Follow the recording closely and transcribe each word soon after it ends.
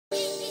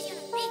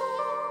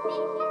Welcome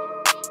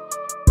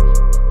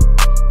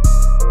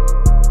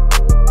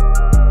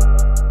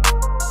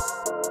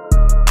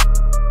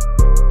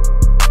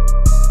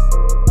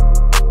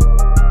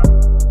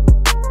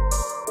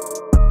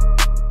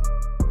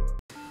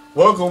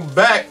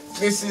back.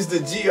 This is the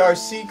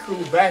GRC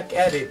crew back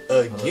at it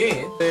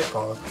again.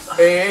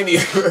 And you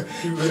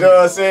know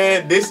what I'm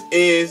saying? This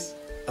is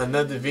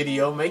another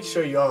video. Make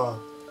sure y'all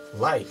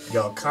like,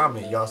 y'all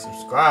comment, y'all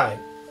subscribe.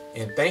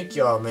 And thank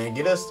y'all, man.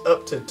 Get us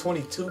up to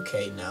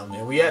 22K now,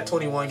 man. We at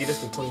 21. Get us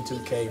to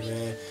 22K,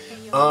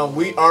 man.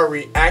 We are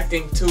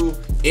reacting to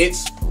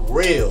It's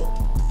Real.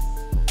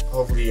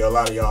 Hopefully a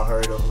lot of y'all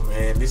heard of him,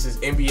 man. This is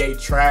NBA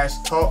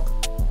Trash Talk.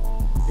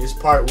 This is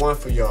part 1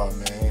 for y'all,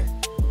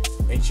 man.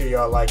 Make sure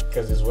y'all like it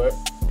because it's what?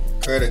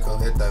 Critical.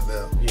 Hit that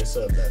bell. Yeah,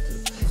 sub that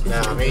too.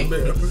 Nah, I mean.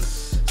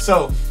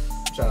 So,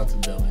 shout out to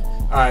Bill, man.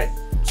 Alright,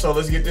 so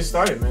let's get this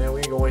started, man. We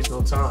ain't gonna waste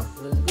no time.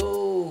 Let's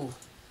go.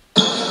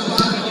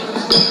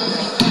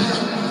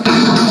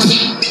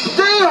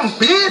 Damn,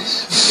 bitch!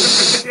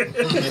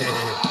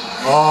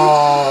 Oh,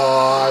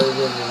 I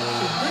remember.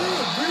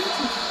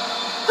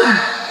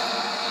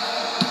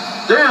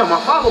 Damn, I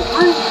followed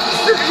through.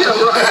 Yeah,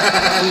 right.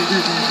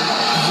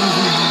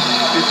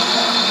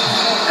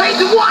 Hey,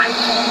 Dwight!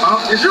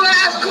 Is your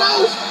ass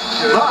closed?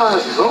 Yeah. My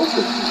eyes is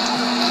open.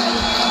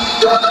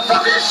 What the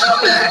fuck are you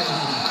shooting at?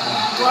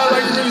 Why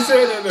like you really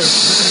saying that then?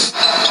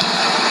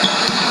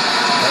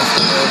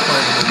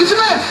 Get your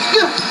man!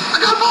 Get him! I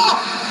got him all!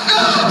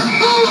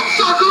 Oh,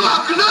 sucker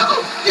up,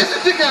 knuckle! Get the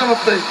dick out of my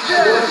face!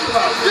 Yeah!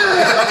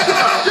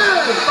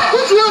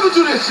 Don't you ever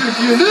do that shit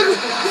again, nigga?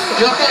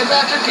 You okay,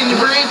 Patrick? Can you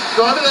breathe?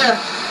 Go over there.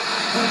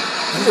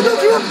 Don't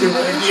you have to,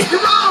 man?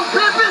 You're wrong,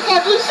 Patrick!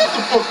 Please sit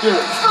the fuck down!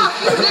 Fuck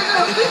you,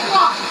 nigga! Keep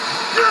walking!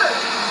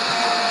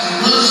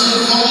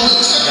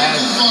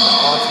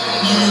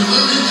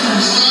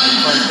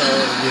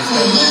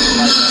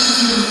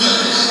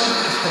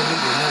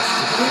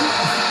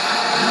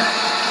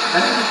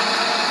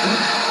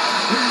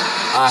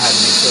 I had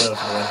to make sure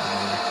for that.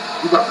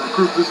 You about to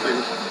recruit this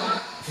nigga.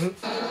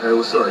 Hey,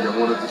 what's up? Y'all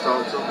wanted to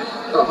talk to me?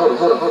 Oh, hold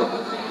on.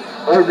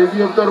 Hey, nigga,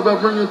 you ever thought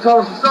about bringing your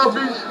Thomas to South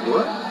Beach?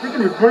 What? You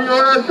can even bring your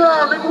ass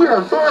down, nigga. We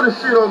having fun and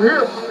shit over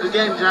here. Good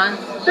game, John.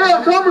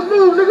 Damn, Thomas,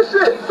 move, nigga,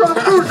 shit. Trying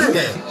to prove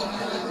nigga.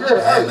 Yeah,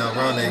 hey,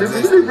 nigga, you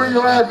need to bring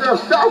your ass down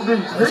South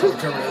Beach, nigga.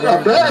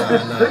 Got bad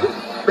bitches, nigga.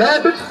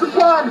 Bad bitches and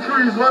palm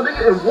trees, my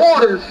nigga, and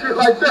water and shit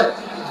like that.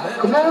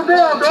 Come on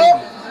down,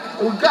 dog.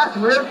 And we got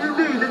you whatever you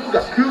need, nigga. We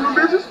got Cuban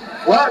bitches,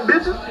 white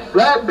bitches,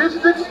 black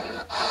bitches, nigga.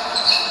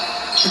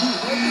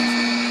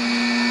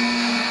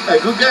 Hey,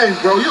 good games,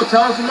 bro. You a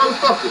talented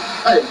motherfucker.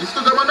 Hey, you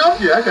still got my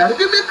number? Yeah, I got it.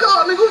 Give me a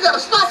call, nigga. We got a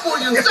spot for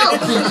you in South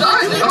Beach, all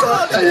right,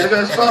 nigga? Hey, you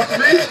got a spot for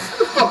me? Get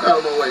the fuck out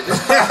of my way,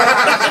 nigga.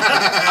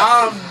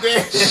 I'm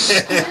dead.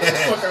 Get the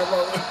fuck out of my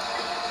way.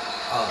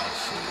 Oh,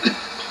 shit.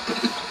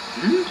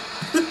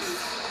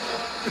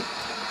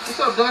 What's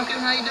up, Duncan?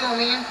 How you doing,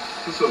 man?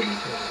 What's up, man?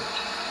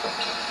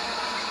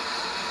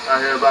 I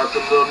hear about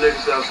them little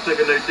niggas that was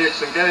sticking their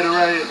dicks in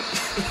Gatorade.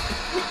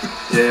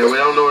 Yeah, we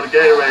don't know where the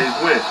Gatorades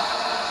went.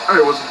 Hey,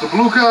 was it the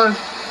blue kind?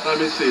 Let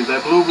me see. Is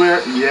that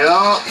blueberry?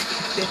 Yeah.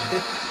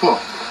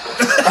 Fuck.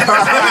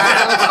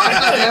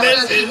 What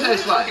does it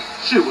taste like?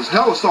 Shit was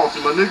hella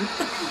salty, my nigga.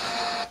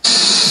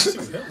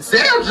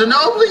 Damn,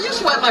 Ginobili, you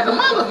sweat like a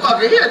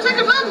motherfucker. Here, take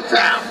another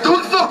towel.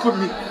 Don't fuck with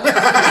me.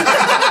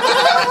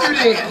 You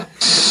then.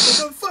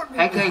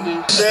 Hey, KD.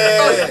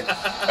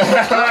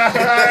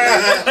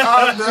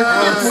 I'm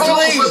done.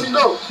 Let me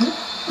know.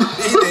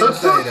 He didn't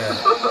say that.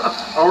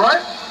 All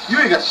right? You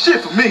ain't got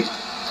shit for me.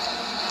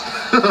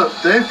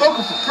 They ain't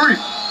fucking for free.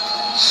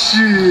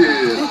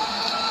 Shit.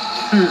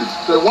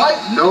 They white?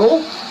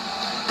 No.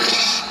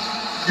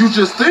 You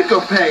just think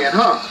I'm paying,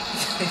 huh?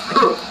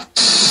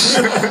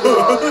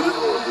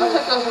 I'll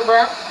take those for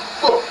Brown.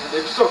 Fuck,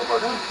 nigga, suck my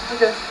dick.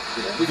 Okay.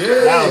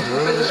 Yeah, whatever,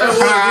 You nigga. still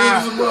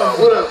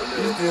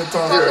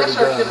Fuck talking. that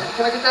shirt.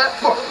 Can I get that?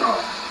 Fuck no.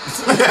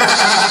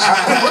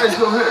 Where's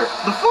your hair?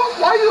 The fuck?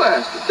 Why you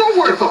asking? Don't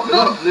worry about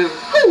nothing, nigga.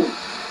 Who?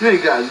 You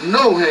ain't got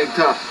no hang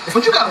time.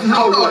 But you got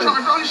no way.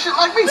 Trying to grow your shit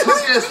like me, punk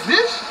ass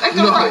bitch. Ain't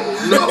that right?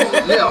 No,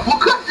 yeah. Well,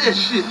 cut that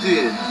shit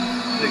then.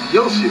 Nigga,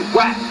 your shit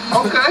whack.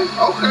 Okay.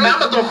 Now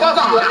I'm not gonna fuck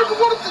Nah, you.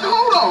 nigga,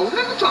 hold on.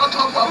 Nigga trying to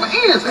talk about my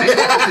ends. Ain't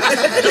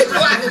that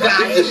Black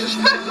guy.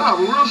 disrespect. Nah,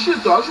 but real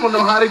shit, though. I just want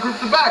to know how they grip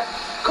the back.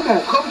 Come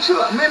on,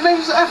 chill out. Man, maybe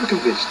it's an African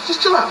bitch.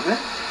 Just chill out, man.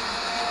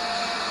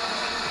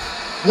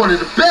 One of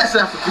the best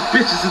African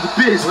bitches in the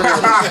biz.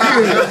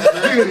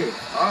 Period.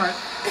 All right.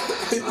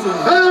 Hey,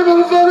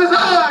 motherfuckers,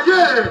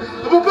 yeah,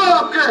 I'm a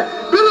Bobcat,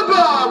 Billy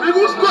Bob,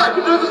 nigga, what's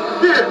cracking, niggas?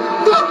 Yeah,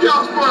 fuck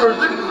y'all Spurs,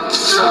 nigga.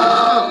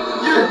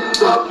 Yeah,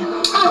 fuck you.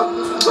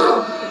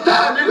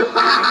 Die, nigga.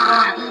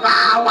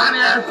 White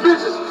ass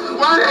bitches.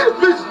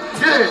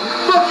 Yeah,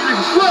 fuck you,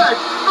 nigga. Swag.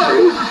 Hey,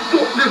 who's this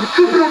fuck, nigga?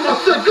 Keep it on my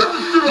set. Get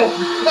this shit off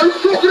me. Are you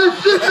talking that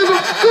shit, nigga?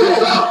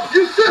 Come on.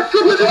 You said,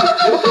 come on,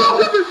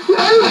 nigga.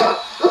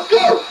 Let's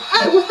go.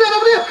 Hey, what's that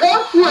over there,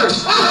 cuz? Where?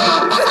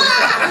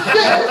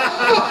 Yeah,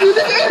 fuck you,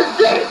 nigga. It's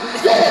dead.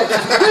 Yeah,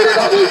 get it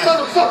on these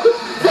motherfuckers.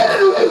 Get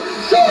it on me.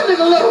 Show a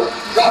nigga love.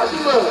 Show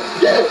some love.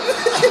 Yeah,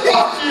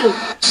 fuck you.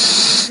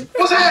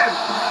 What's happening?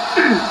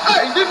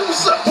 Hey, nigga,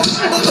 what's up? What's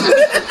up?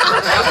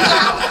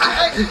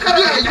 Hey,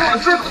 come here. You want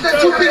to drink with that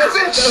 2 big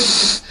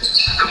bitch?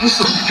 What's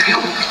up? Hey,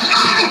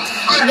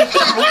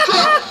 what's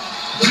up?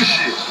 Good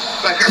shit.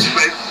 Back at you,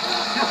 baby.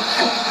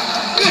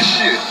 Good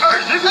shit.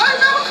 Hey, nigga. Hey,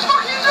 man, what the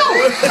fuck are you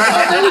doing?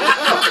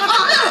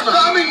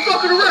 I mean,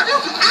 fucking around. You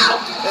just out.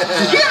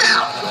 Get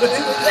out.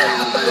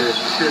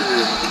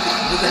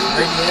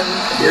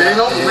 Yeah, ain't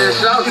over, man.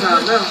 Shout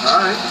time now.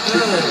 All right.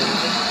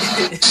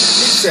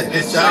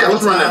 Yeah,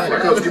 let's run that for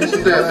you. Give me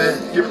some dab, man.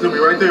 Give it to me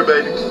right there,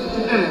 baby.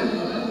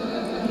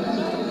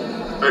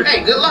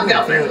 Hey, good luck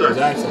out there. Good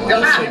luck.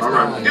 All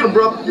right. Get him,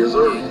 brother. Yes,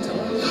 sir.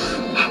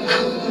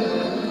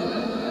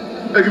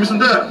 Hey, give me some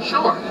dab.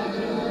 Sure.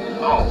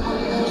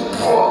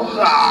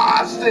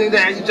 I seen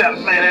that. You trying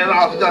to play that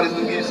off. You thought he was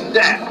going to give you some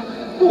dab.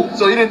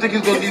 So you didn't think he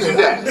was going to give you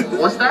some dab?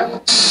 What's that?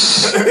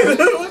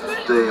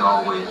 They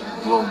always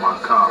blow my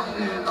car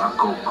and I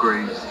go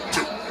crazy.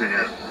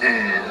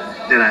 And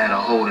then I had a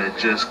hoe that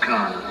just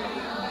kind of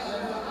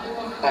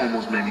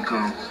almost made me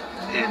come.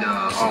 And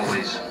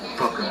always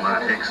fucking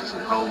my exes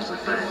and hoes and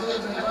things.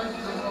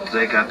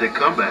 They got their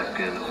comeback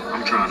and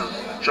I'm trying to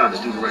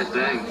do the right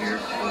thing here.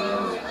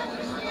 But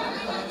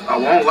I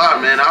won't lie,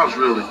 man, I was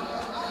really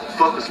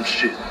fucking some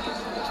shit.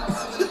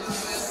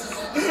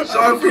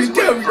 I'm pretty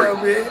tough,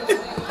 man.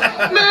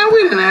 Man,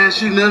 we didn't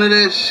ask you none of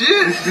that shit.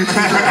 We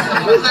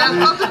was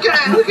asking about the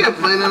game. We can't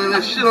play none of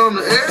that shit on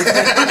the air.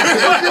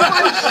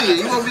 Shit,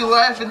 you won't be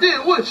laughing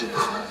then, would you?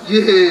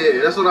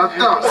 Yeah, that's what I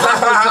thought.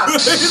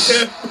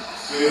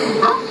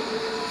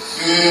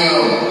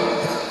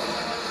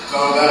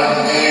 Talk about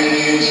the game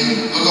needs you.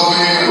 Look over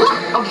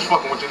here. I'm just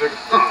fucking with you, nigga.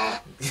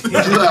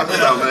 What you laughing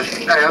about, man?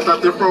 Hey, I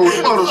thought that bro was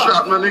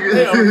Photoshop, my nigga.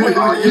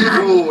 Oh, yeah,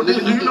 cool.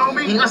 Nigga, do you know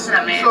me? What's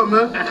up, man? What's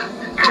up, man?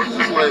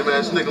 This lame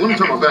ass nigga. Let me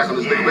turn my back on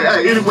this nigga. But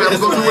hey, anyway, I'm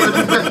gonna go do what I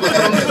do best. Go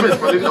sit on the bench,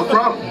 my nigga. No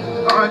problem.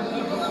 Alright.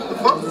 The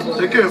fuck?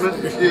 Take care, man.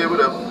 Yeah,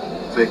 whatever.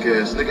 Fake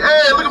ass nigga.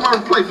 Hey, look at my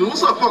replacement.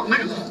 What's up, fuck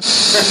nigga? What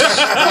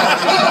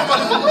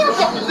the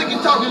fuck you think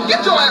you talking?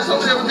 Get your ass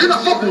over there. You're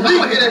not fucking with me.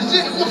 I wanna hear that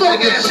shit.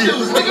 Fake ass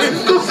shoes,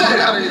 nigga. Go sit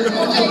out of here. Oh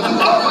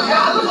my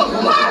god, look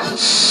at what?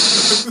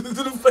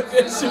 To the fake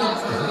ass shoes.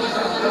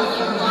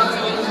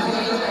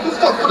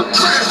 Fuck, put a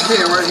trash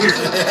can right here.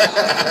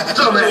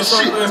 Dumbass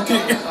shit.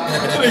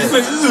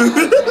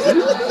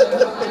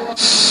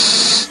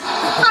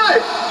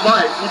 Hey,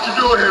 Mike, what you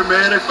doing here,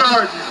 man? They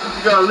fired you.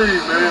 You gotta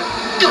leave, man.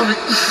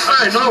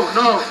 Hey, no.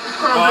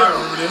 Calm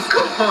down.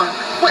 Come on.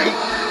 Wait,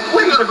 we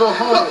gotta go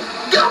home.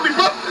 Get me,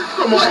 bro.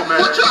 Come on, man.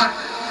 What try?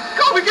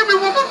 Kobe, give me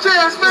one more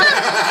chance, man.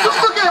 Just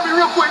look at me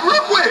real quick.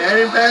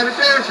 I ain't paying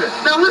attention.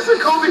 Now listen,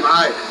 Kobe.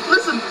 Mike,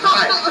 listen.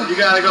 Mike, you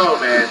gotta go,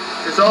 man.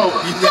 It's over.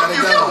 You gotta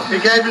go. He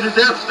gave you the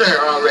death stare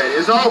already.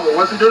 It's over.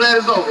 Once you do that,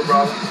 it's over,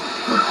 bro.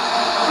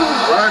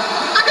 Right?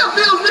 I got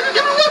bills, nigga.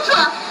 Give me one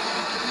try.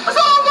 That's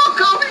all I want,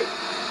 Kobe.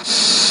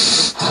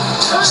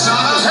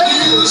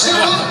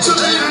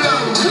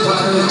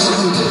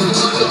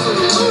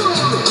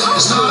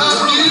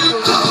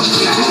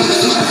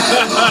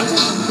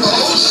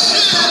 Oh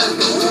shit!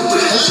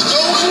 It's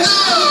going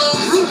down!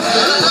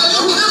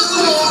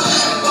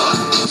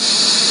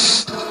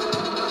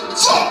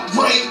 Fuck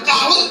Ray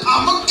Allen,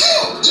 I'ma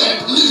kill that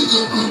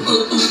nigga!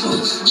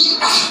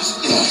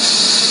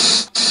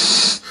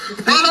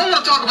 Ron, I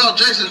want to talk about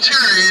Jason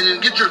Terry and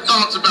get your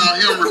thoughts about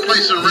him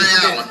replacing Ray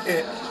Allen.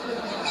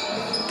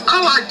 I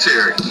like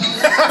Terry.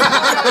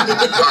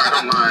 Alright,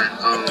 I'm lying.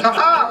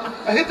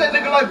 I hit that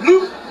nigga like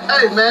blue.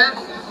 Hey, man.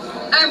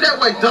 Aim that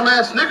way,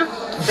 dumbass nigga.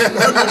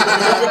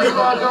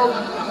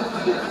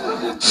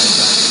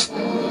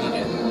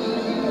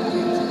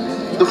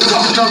 The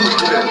fuck done with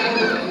that?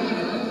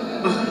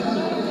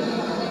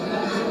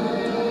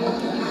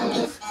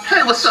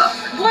 Hey, what's up?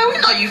 Boy, we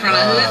know you from the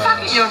hood.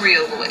 Fucking your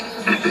real boy.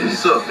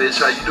 What's up, bitch?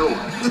 How you doing?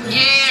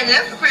 Yeah,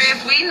 that's pretty.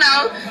 We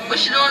know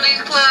what you doing in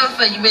these clubs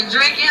for. You been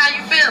drinking? How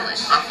you feeling?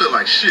 I feel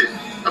like shit.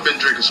 I've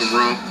been drinking some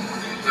rum.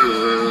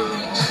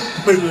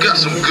 Got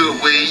some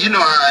good weed. You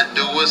know how I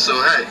do it, so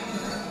hey,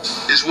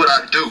 it's what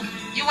I do.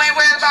 You ain't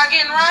worried about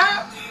getting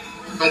robbed?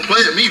 Don't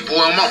play at me,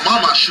 boy. On my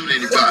mama, I shoot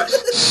anybody.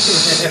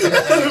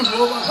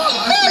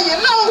 Hell, you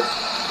know,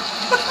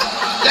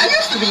 that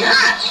used to be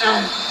hot.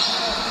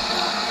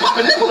 Pop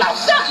a nipple out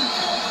something.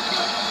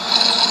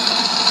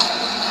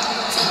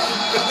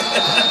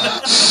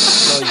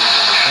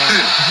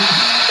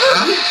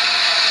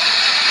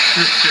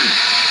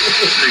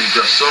 This nigga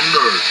got some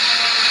nerve.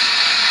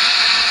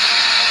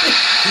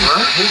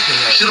 What?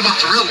 Shit about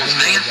the real ones,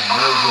 nigga.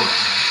 Oh.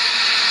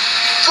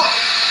 Fuck.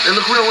 They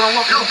look real when I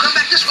walk. Yo, come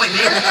back this way,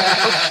 man.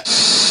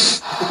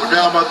 We're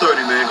down by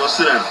 30, man. Go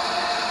sit down.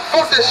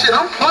 Fuck that shit.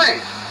 I'm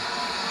playing.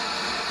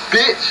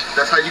 Bitch.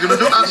 That's how you gonna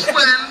do it? I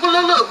swear.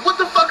 Well, look. What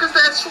the fuck is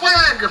that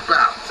swag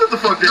about? Sit the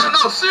fuck down.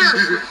 No,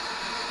 seriously.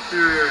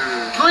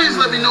 Please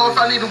let me know if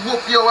I need to whoop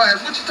your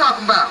ass. What you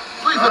talking about?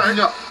 Please let me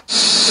know.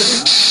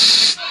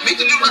 Meet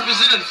the new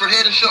representative for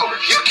Head and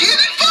Shoulders. You kidding?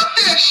 Fuck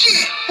that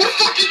shit. What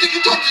the fuck you think you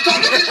talking to?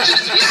 This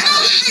shit is not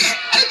shit.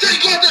 I didn't tell you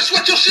go out there and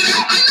sweat your shit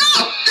out. I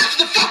know. That's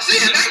what the fuck's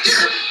in right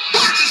there.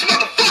 Boxes,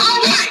 motherfucker.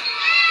 All right.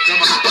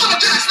 I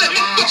apologize, that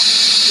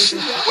motherfucker.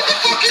 What the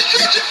fuck is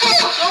stretching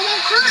for? I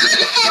won't cry.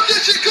 Nigga, fuck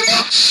that shit. Come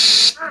on.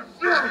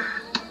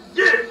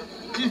 Yeah.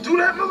 Can you do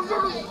that,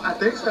 motherfucker? I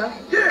think so.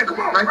 Yeah, come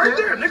on. Right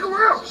there. Nigga,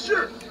 where else?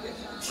 Shit.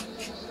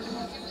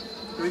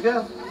 Here we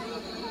go.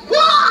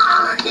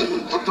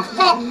 What the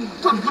fuck?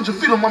 Told you to put your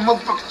feet on my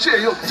motherfucking chair,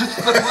 yo.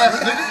 Disrespectful ass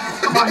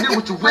nigga. Come out here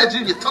with your wedgie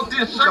and your tucked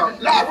in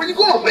shirt. Nah, where you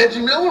going,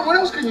 Reggie Miller? What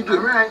else can you do?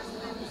 All right.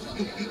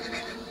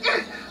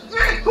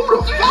 Who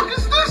the fuck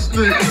is this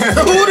nigga?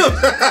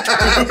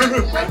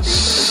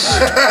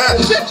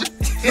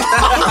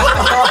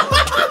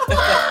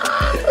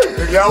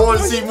 If y'all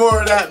want to see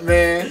more of that,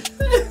 man,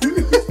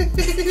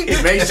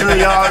 make sure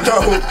y'all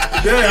go.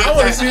 Yeah, I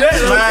want to see that.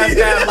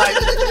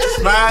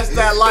 Smash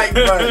that like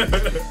button.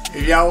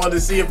 If y'all want to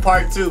see a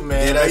part 2,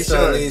 man, Get make us to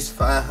sure at least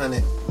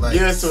 500 likes.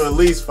 get us to at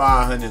least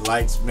 500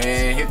 likes,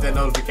 man. Hit that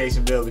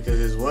notification bell because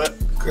it's what?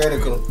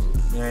 Critical.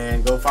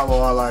 Man, go follow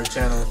all our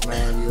channels,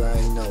 man. You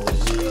already know what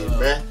it is,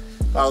 man.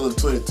 Follow the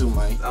Twitter too,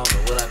 man. I don't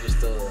know what I just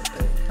threw up.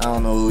 I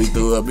don't know who we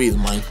threw up either,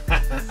 man.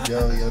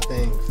 Yo, your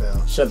thing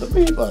fell. Shut the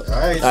beep up.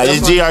 Alright,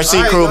 This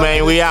GRC crew,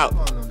 man. We out.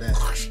 Come on, that.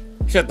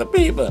 Shut the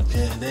beep up.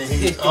 Yeah, then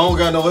I don't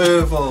got no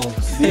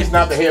headphones. These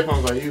not the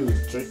headphones I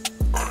use.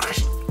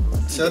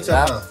 Shut your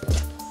mouth.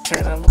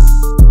 Turn them